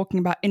Patel, was talking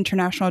about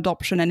international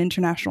adoption and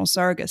international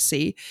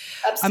surrogacy.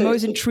 Absolutely. I'm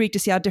always intrigued to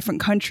see how different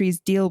countries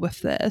deal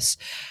with this.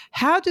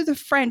 How do the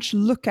French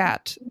look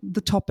at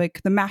the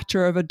topic, the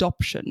matter of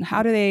adoption?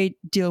 How do they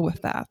deal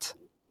with that?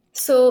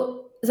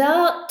 So there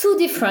are two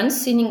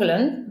differences in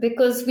England,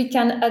 because we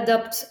can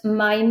adopt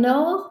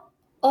minor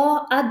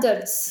or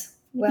adults,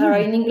 where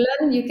in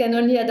England you can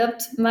only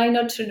adopt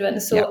minor children.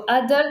 So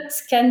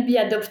adults can be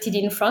adopted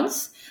in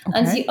France. Okay.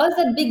 And the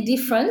other big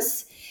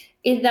difference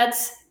is that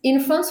in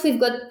France we've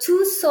got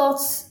two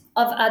sorts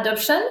of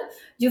adoption.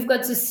 You've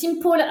got the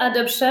simple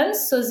adoption,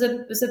 so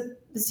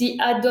the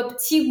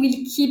adoptee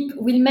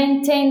will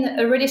maintain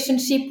a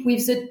relationship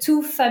with the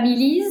two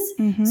families,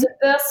 the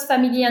birth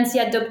family and the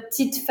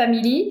adopted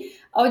family.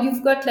 Or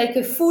you've got like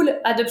a full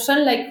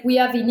adoption like we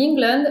have in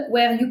England,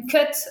 where you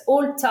cut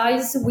all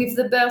ties with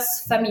the birth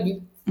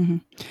family.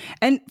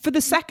 And for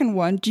the second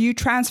one, do you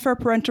transfer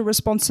parental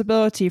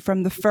responsibility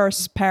from the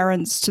first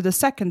parents to the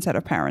second set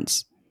of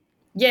parents?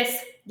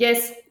 Yes.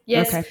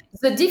 Okay.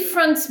 The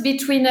difference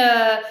between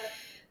a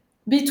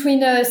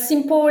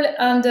simple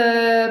and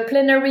a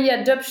plenary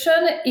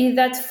adoption is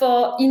that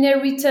for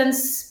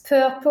inheritance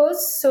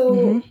purpose,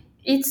 so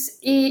it's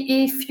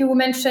if you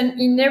mention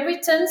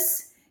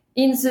inheritance,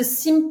 in the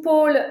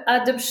simple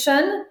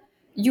adoption,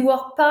 you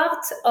are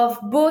part of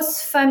both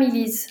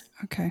families.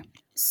 Okay.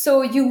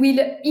 So you will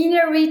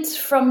inherit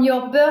from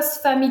your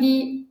birth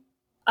family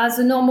as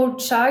a normal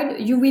child.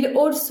 You will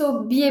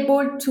also be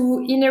able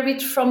to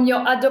inherit from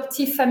your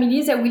adoptive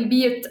family. There will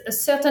be a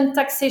certain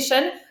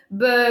taxation,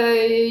 but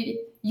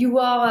you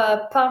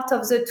are part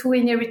of the two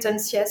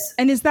inheritance, yes.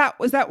 And was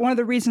that one of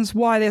the reasons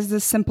why there's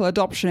this simple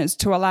adoption, is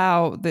to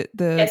allow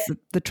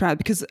the trans?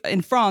 Because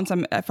in France,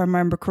 if I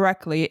remember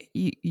correctly,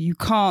 you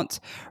can't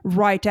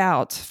write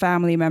out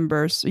family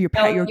members, your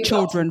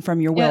children can't.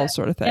 From your will,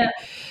 sort of thing. Yeah,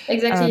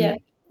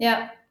 exactly.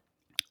 Yeah.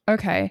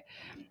 Okay.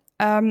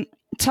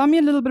 Tell me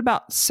a little bit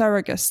about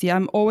surrogacy.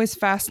 I'm always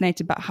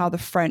fascinated about how the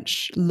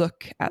French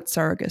look at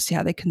surrogacy,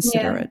 how they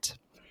consider it.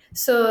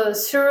 So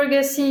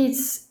surrogacy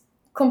is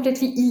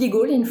completely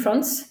illegal in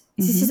France.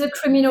 This is a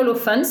criminal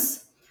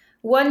offense.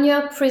 1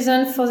 year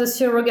prison for the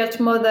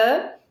surrogate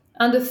mother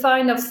and a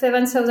fine of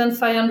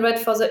 7,500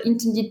 for the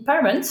intended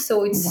parent.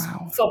 So it's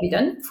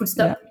forbidden, full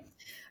stop. Yeah.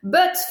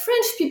 But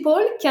French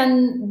people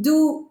can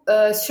do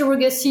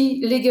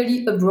surrogacy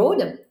legally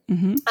abroad.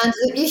 And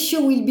the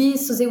issue will be,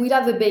 so they will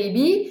have a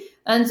baby.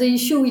 And the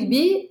issue will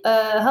be,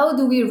 how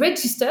do we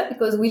register?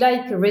 Because we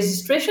like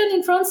registration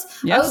in France.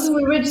 Yes. How do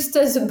we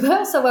register the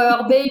birth of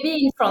our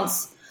baby in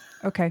France?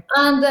 Okay.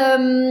 And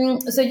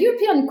the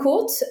European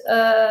Court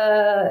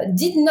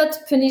did not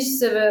punish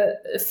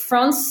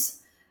France,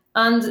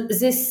 and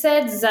they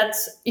said that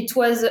it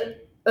was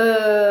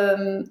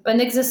an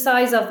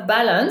exercise of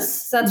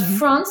balance, that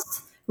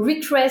France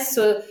requests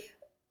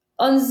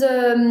on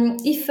the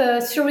if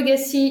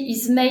surrogacy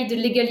is made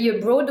legally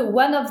abroad,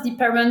 one of the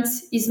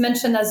parents is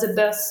mentioned as a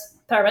birth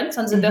parent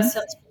on the birth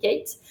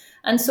certificate,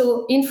 and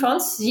so in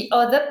France the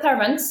other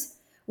parents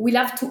will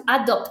have to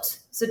adopt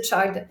the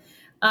child.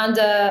 And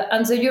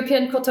the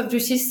European Court of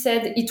Justice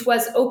said it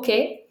was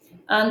okay,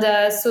 and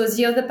so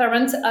the other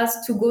parent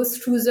has to go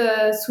through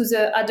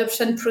the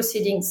adoption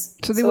proceedings.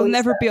 So they will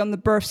never be on the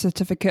birth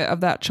certificate of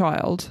that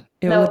child.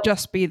 It will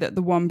just be that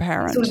the one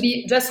parent. It will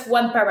be just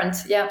one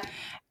parent, yeah.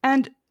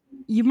 And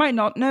you might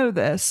not know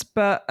this,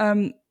 but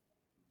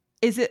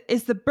is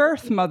the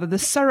birth mother, the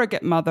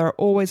surrogate mother,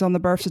 always on the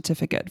birth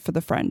certificate for the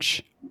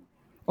French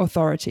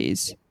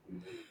authorities?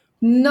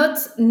 Not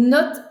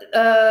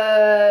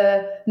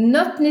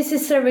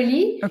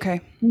necessarily. Okay.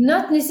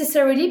 Not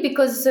necessarily,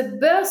 because the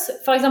birth,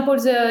 for example,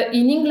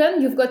 in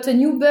England, you've got a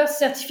new birth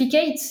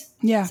certificate.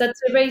 Yeah. That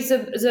raise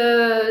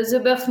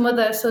the birth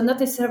mother, so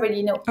not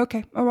necessarily, no.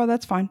 Okay. Oh well,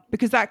 that's fine,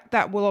 because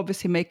that will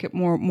obviously make it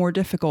more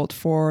difficult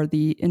for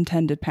the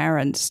intended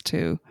parents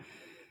to.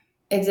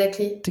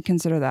 Exactly. To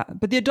consider that.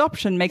 But the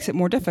adoption makes it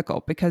more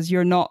difficult, because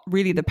you're not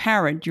really the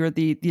parent. You're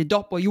the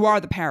you are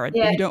the parent.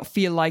 Yeah. But you don't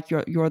feel like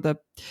you're the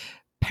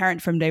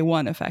parent from day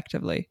one,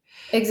 effectively.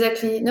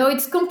 Exactly. No,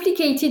 it's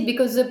complicated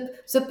because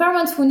the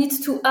parents who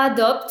needs to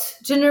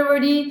adopt,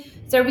 generally,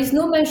 there is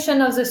no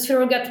mention of the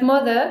surrogate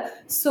mother.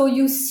 So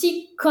you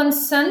seek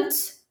consent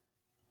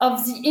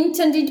of the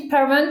intended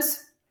parent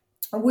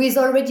who is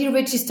already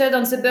registered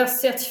on the birth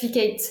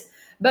certificate.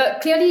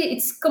 But clearly,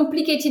 it's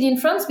complicated in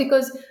France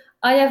because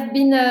I have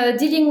been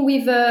dealing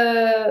with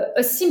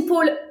a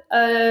simple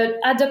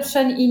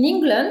adoption in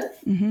England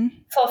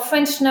for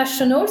French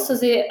nationals. So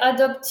they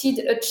adopted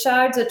a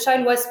child. The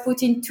child was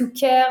put into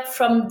care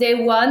from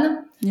day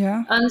one.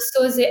 Yeah. And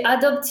so they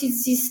adopted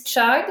this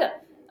child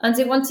and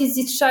they wanted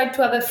this child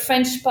to have a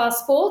French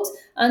passport.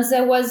 And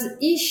there was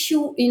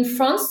issue in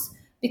France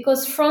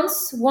because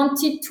France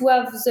wanted to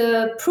have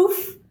the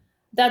proof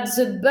that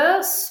the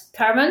birth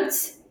parent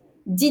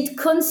did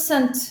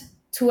consent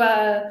to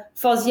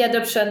for the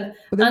adoption.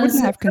 But they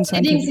wouldn't have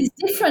consented. Proceedings is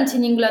different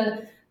in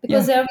England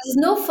because there is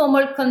no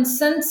formal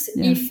consent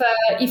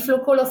if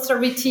local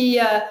authority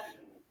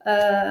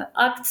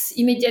acts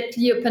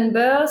immediately upon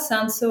birth,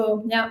 and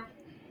so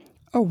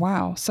Oh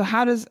wow! So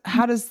how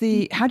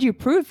do you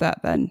prove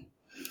that then?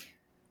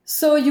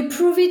 So you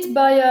prove it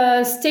by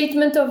a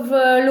statement of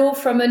law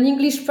from an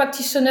English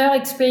practitioner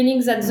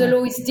explaining that the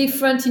law is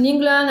different in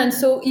England. And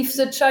so if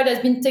the child has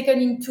been taken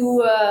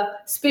into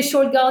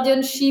special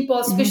guardianship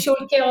or special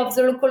care of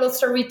the local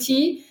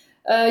authority,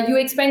 you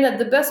explain that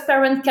the birth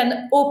parent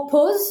can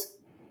oppose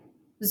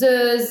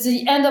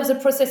the end of the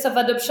process of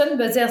adoption,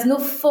 but there's no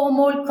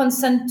formal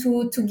consent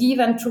to give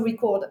and to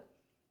record.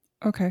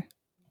 Okay.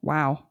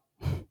 Wow.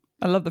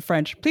 I love the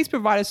French. Please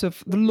provide us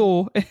with the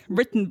law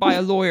written by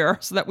a lawyer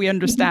so that we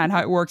understand how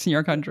it works in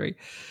your country.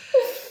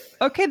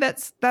 Okay,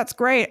 that's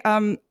great.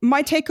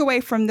 My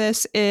takeaway from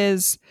this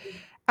is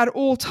at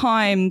all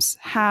times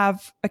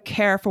have a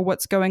care for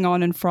what's going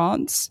on in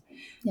France.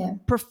 Yeah.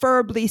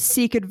 Preferably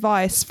seek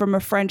advice from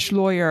a French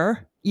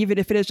lawyer, even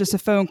if it is just a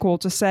phone call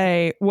to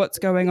say what's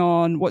going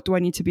on, what do I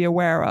need to be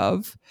aware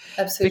of?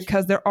 Absolutely.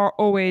 Because there are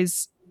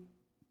always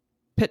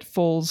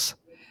pitfalls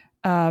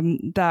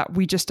that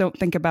we just don't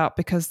think about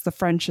because the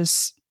French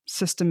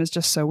system is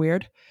just so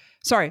weird.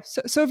 Sorry,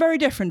 so very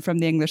different from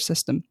the English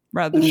system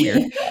rather than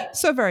weird.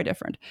 So very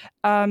different.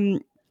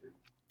 And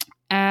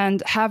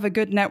have a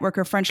good network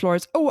of French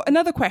lawyers. Oh,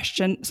 another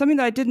question, something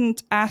that I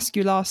didn't ask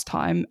you last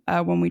time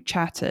when we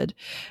chatted.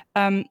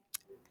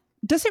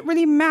 Does it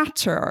really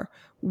matter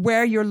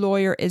where your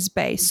lawyer is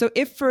based? So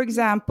if, for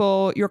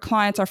example, your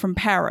clients are from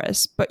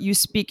Paris, but you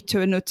speak to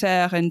a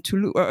notaire in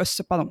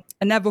Toulouse,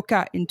 an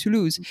avocat in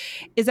Toulouse,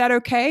 is that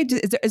okay?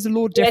 Is the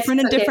law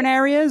different in different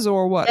areas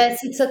or what?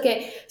 Yes, it's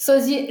okay. So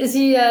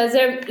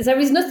there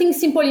is nothing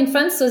simple in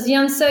France. So the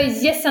answer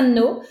is yes and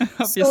no.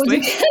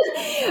 Obviously. So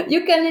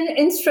you can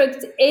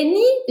instruct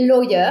any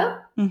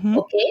lawyer,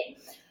 okay?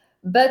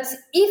 But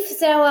if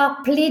there are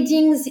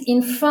pleadings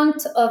in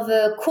front of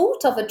a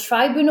court, of a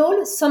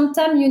tribunal,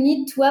 sometimes you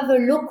need to have a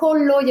local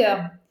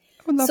lawyer.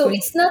 Oh, so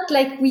it's not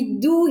like we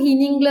do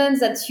in England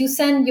that you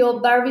send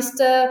your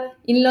barrister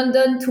in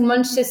London to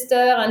Manchester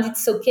and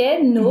it's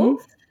okay. No.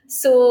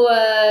 So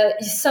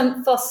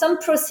for some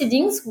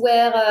proceedings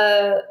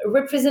where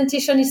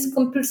representation is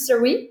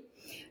compulsory,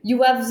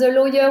 you have the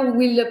lawyer who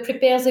will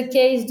prepare the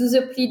case, do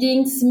the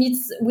pleadings, meet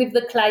with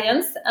the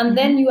clients, and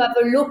then you have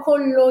a local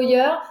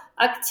lawyer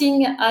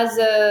acting as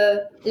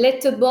a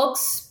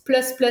letterbox +++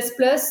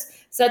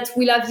 that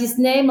will have his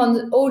name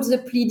on all the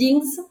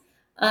pleadings.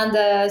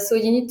 And so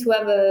you need to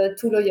have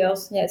 2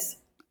 lawyers, yes.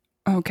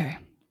 Okay,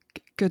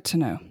 good to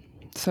know.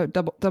 So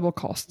double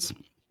costs.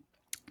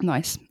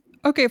 Nice.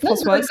 Okay,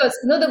 Françoise.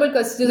 No double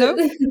costs. No?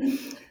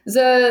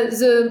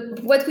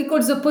 The what we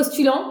call the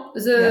postulant,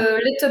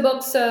 the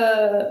letterbox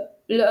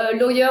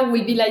lawyer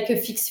will be like a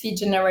fixed fee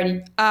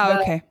generally.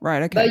 Okay,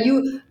 right, okay. But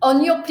you,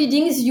 on your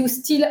pleadings, you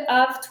still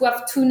have to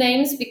have 2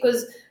 names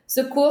because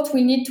the court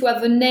will need to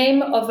have a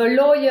name of a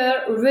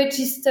lawyer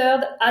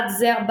registered at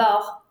their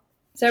bar.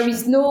 There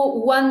is no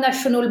one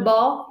national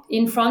bar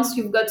in France.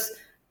 You've got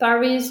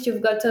Paris,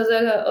 you've got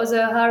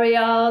other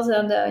areas,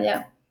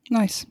 and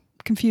Nice.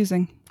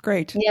 Confusing.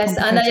 Great. Yes,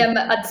 and I am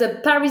at the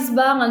Paris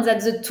bar and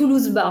at the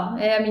Toulouse bar.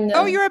 I mean,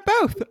 you're at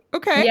both.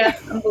 Okay. Yeah,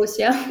 I'm both.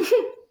 Yeah.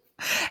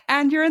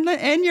 And you're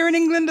in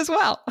England as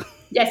well.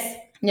 Yes.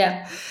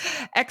 Yeah.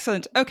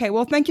 Excellent. Okay.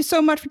 Well, thank you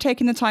so much for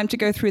taking the time to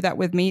go through that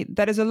with me.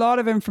 That is a lot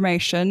of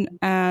information,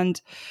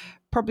 and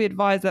probably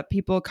advise that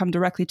people come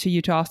directly to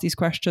you to ask these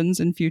questions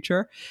in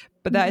future.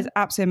 But that is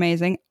absolutely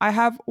amazing. I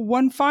have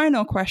one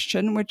final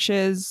question, which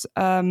is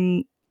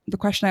the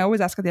question I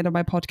always ask at the end of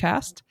my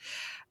podcast.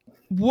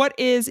 What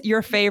is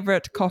your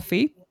favorite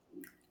coffee?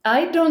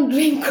 I don't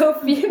drink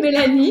coffee,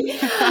 Melanie.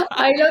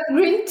 I love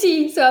green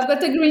tea, so I've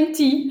got a green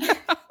tea.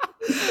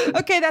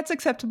 Okay, that's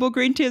acceptable.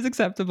 Green tea is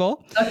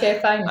acceptable. Okay,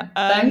 fine.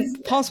 Thanks.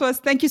 Françoise,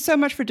 thank you so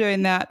much for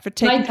doing that, for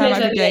taking time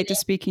out of your day to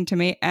speaking to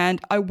me.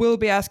 And I will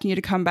be asking you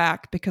to come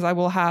back because I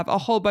will have a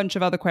whole bunch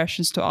of other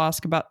questions to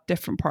ask about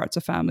different parts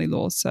of family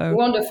law. So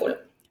wonderful.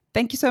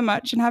 Thank you so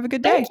much and have a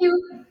good day. Thank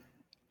you.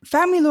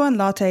 Family Law and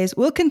Lattes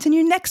will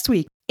continue next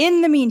week.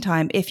 In the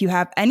meantime, if you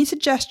have any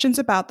suggestions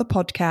about the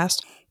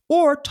podcast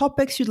or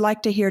topics you'd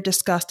like to hear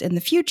discussed in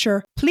the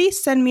future,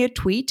 please send me a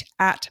tweet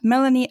at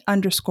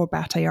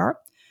Melanie_Bataillard,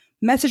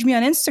 message me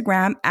on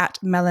Instagram at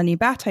Melanie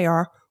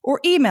Bataillard, or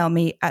email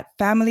me at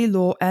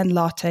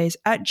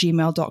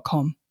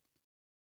familylawandlattes@gmail.com.